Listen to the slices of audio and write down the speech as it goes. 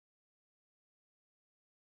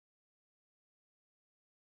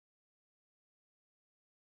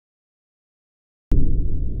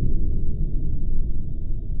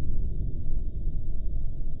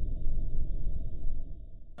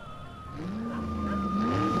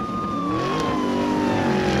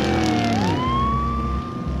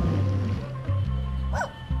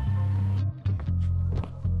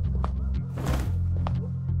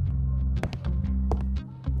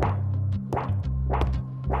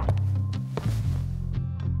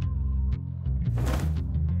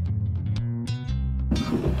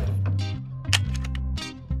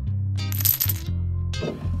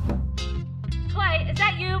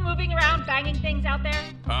hiding things out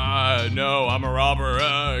there? No, I'm a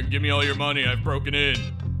robber. Give me all your money, I've broken in.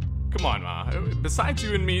 Come on, Ma. Besides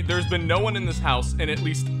you and me, there's been no one in this house in at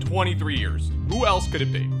least 23 years. Who else could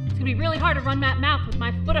it be? It's gonna be really hard to run that mouth with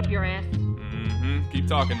my foot up your ass. Mm-hmm. Keep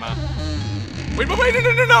talking, Ma. Wait, no,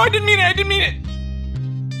 I didn't mean it!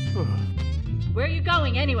 Where are you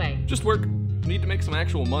going, anyway? Just work. Need to make some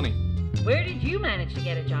actual money. Where did you manage to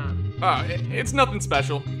get a job? It's nothing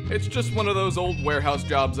special. It's just one of those old warehouse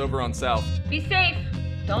jobs over on South. Be safe.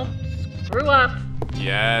 Don't screw up.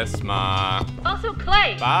 Yes, Ma. Also,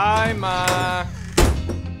 Clay. Bye, Ma.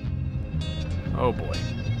 Oh, boy.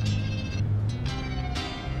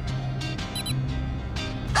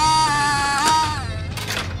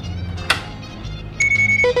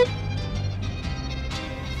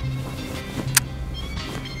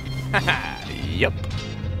 Yep.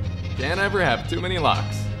 Can't ever have too many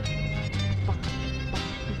locks.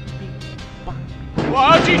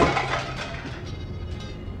 Whoa, jeez!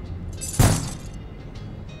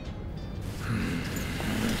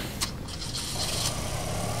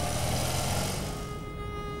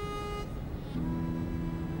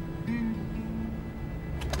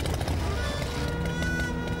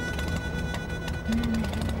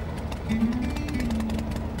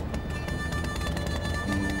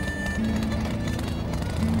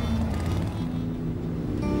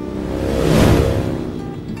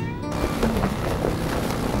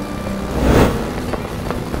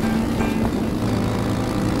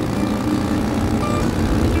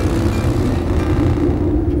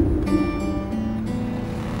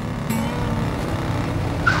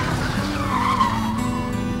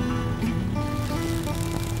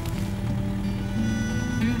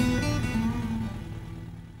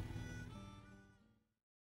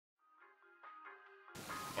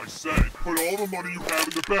 I said, put all the money you have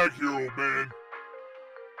in the bag here, old man.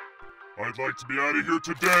 I'd like to be out of here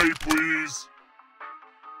today, please.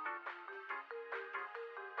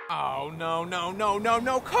 Oh,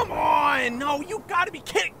 no, come on! No, you gotta be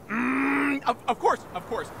kidding! Of course,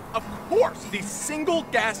 the single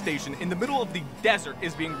gas station in the middle of the desert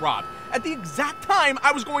is being robbed. At the exact time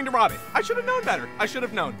I was going to rob it. I should have known better. I should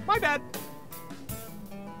have known. My bad.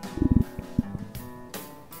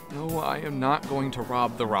 No, I am not going to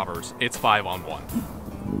rob the robbers. It's 5-on-1.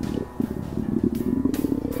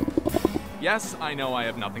 Yes, I know I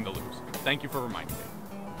have nothing to lose. Thank you for reminding me.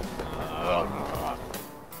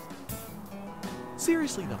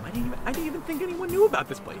 Seriously though, I didn't even think anyone knew about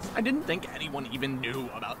this place. I didn't think anyone even knew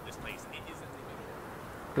about this place.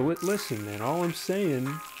 But listen, man, all I'm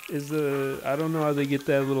saying is I don't know how they get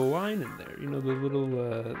that little line in there. You know, the little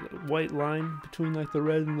white line between like the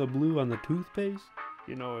red and the blue on the toothpaste?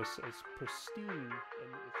 You know, it's pristine, and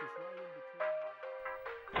it's just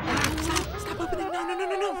right in between. Stop opening!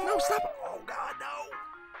 No, stop! Oh God, no!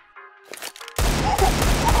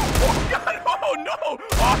 Oh God, oh no!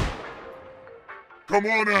 Oh. Come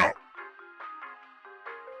on out!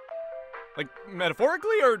 Like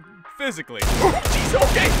metaphorically or physically? Oh, jeez,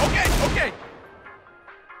 okay.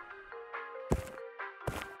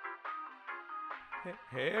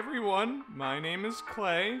 Hey everyone, my name is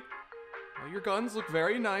Clay. Well, your guns look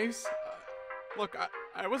very nice. Look,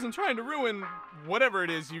 I wasn't trying to ruin whatever it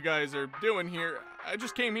is you guys are doing here. I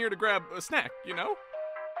just came here to grab a snack, you know?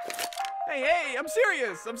 Hey, I'm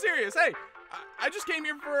serious. Hey, I just came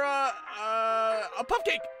here for a puff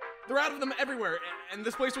cake. They're out of them everywhere, and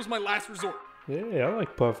this place was my last resort. Yeah, I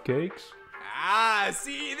like puff cakes.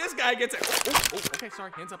 See, this guy gets it. Oh, okay,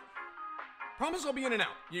 sorry, hands up. Promise I'll be in and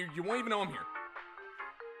out. You won't even know I'm here.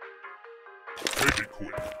 Take it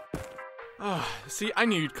quick. See, I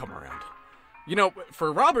knew you'd come around. You know,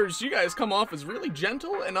 for robbers, you guys come off as really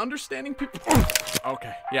gentle and understanding people.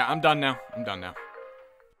 Okay, yeah, I'm done now.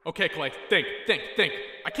 Okay, Clay, think.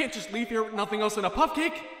 I can't just leave here with nothing else than a puff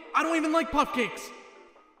cake. I don't even like puff cakes.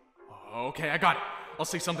 Okay, I got it. I'll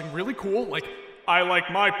say something really cool, like, I like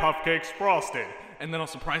my puff cakes frosted. And then I'll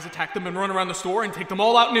surprise attack them and run around the store and take them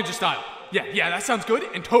all out ninja style. Yeah, that sounds good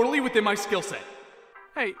and totally within my skill set.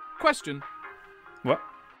 Hey, question. What?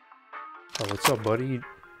 Oh, what's up, buddy?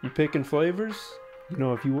 You picking flavors? You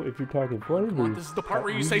know, if you're talking flavors. This is the part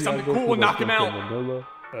where you say something cool and knock him out. Vanilla.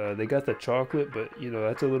 They got the chocolate, but you know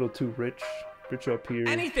that's a little too rich up here.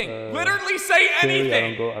 Anything, literally say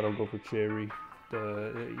anything. Cherry, I don't go for cherry.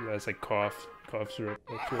 It's like cough syrup.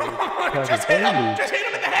 Just hit him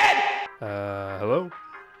in the head. Hello?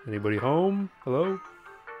 Anybody home? Hello?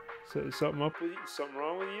 Something up with you? Something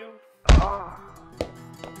wrong with you?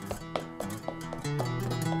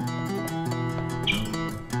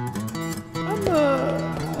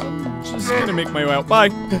 I'm just gonna make my way out. Bye.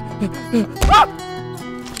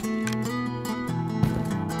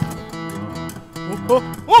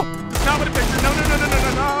 Stop with a picture. No.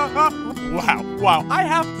 Wow. I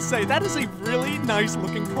have to say, that is a really nice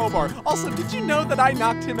looking crowbar. Also, did you know that I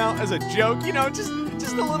knocked him out as a joke? You know, just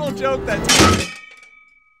a little joke that...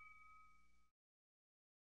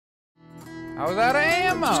 I was out of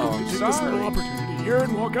ammo. Take this little Sorry. opportunity here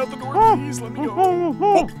and walk out the door, please. Let me go.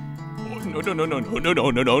 Oh.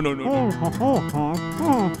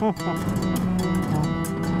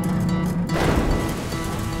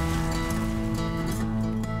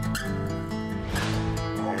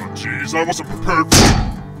 Oh, jeez, I wasn't prepared for...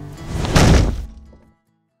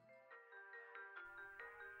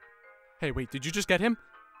 Hey, wait, did you just get him?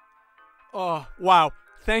 Oh, wow.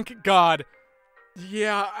 Thank God.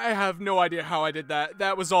 Yeah, I have no idea how I did that.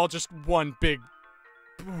 That was all just one big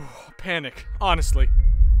panic, honestly.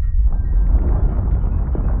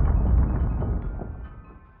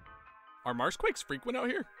 Are Marsquakes frequent out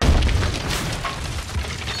here?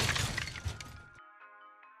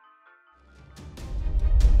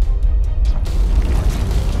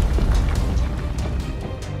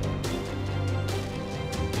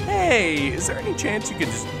 Hey, is there any chance you could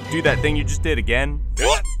just do that thing you just did again?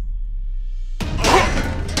 What?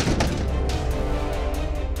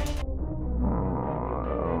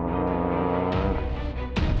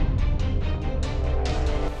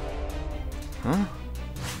 Huh?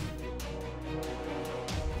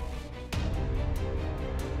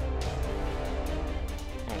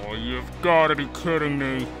 Oh, you've gotta be kidding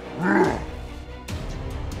me.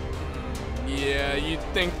 Yeah, you'd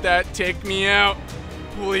think that'd take me out.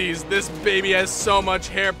 Please, this baby has so much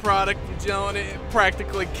hair product, John, it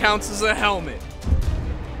practically counts as a helmet.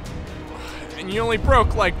 And you only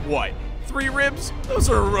broke, like, what? 3 ribs? Those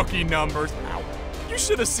are rookie numbers. Ow. You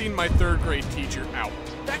should have seen my 3rd grade teacher. Ow.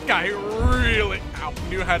 That guy really,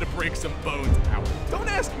 knew how to break some bones. Ow. Don't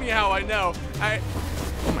ask me how I know.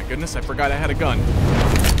 Oh my goodness, I forgot I had a gun.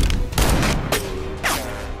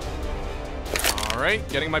 Alright,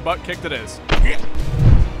 getting my butt kicked it is.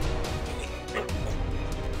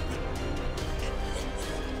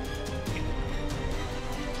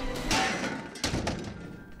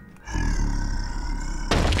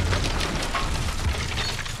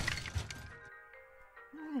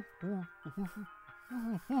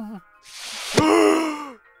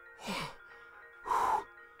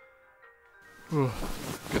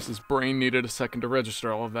 Guess his brain needed a second to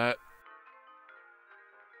register all of that.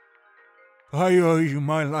 I owe you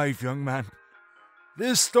my life, young man.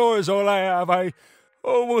 This store is all I have. I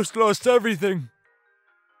almost lost everything.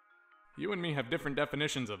 You and me have different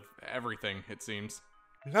definitions of everything, it seems.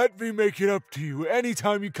 Let me make it up to you.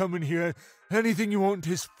 Anytime you come in here, anything you want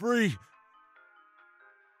is free.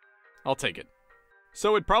 I'll take it.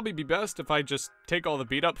 So it'd probably be best if I just take all the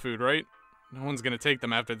beat-up food, right? No one's gonna take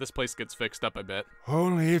them after this place gets fixed up, I bet.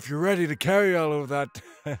 Only if you're ready to carry all of that.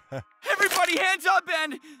 Everybody hands up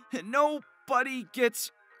and nobody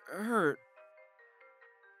gets hurt.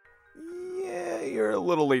 Yeah, you're a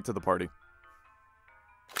little late to the party.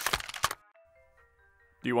 Do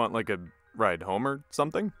you want, like, a ride home or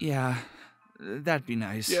something? Yeah, that'd be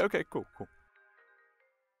nice. Yeah, okay, cool.